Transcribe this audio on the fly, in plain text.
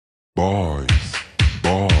boys,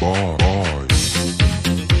 boys.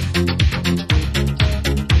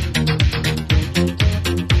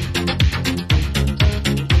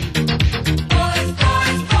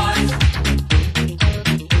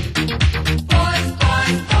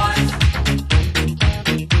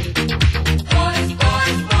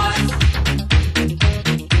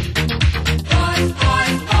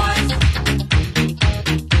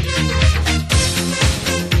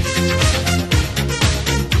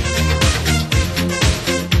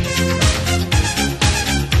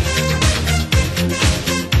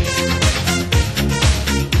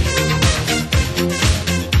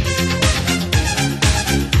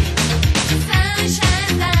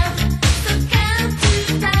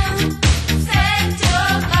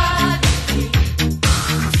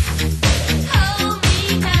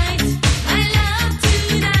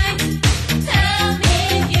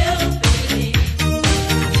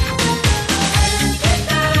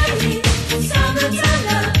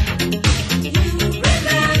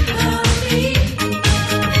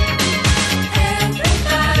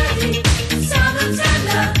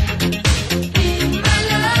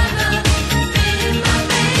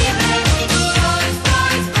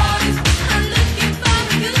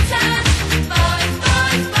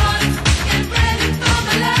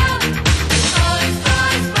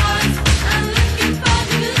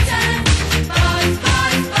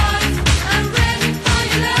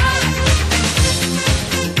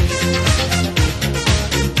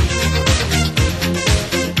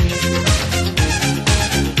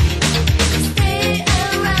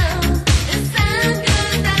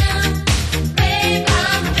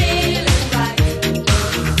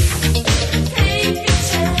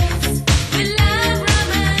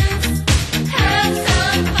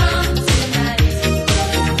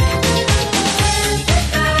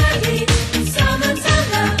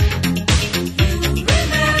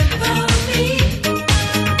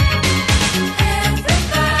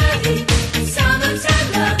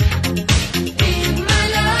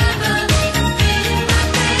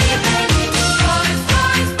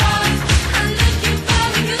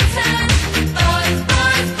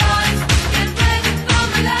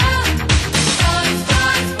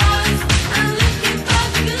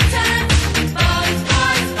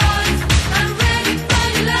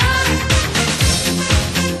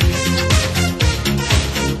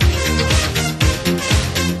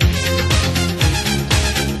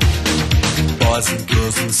 Boys and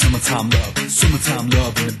girls in the summertime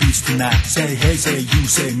love in the beach tonight. Say hey, say you,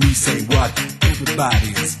 say me, say what?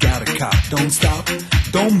 Everybody's got a cop. Don't stop,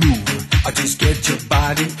 don't move. I just get your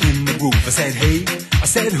body in the groove. I said hey, I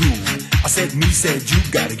said who? I said me, said you.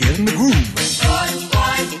 Gotta get in the groove. Boys,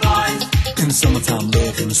 boys, boys. In the summertime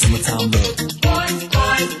love, in the summertime love.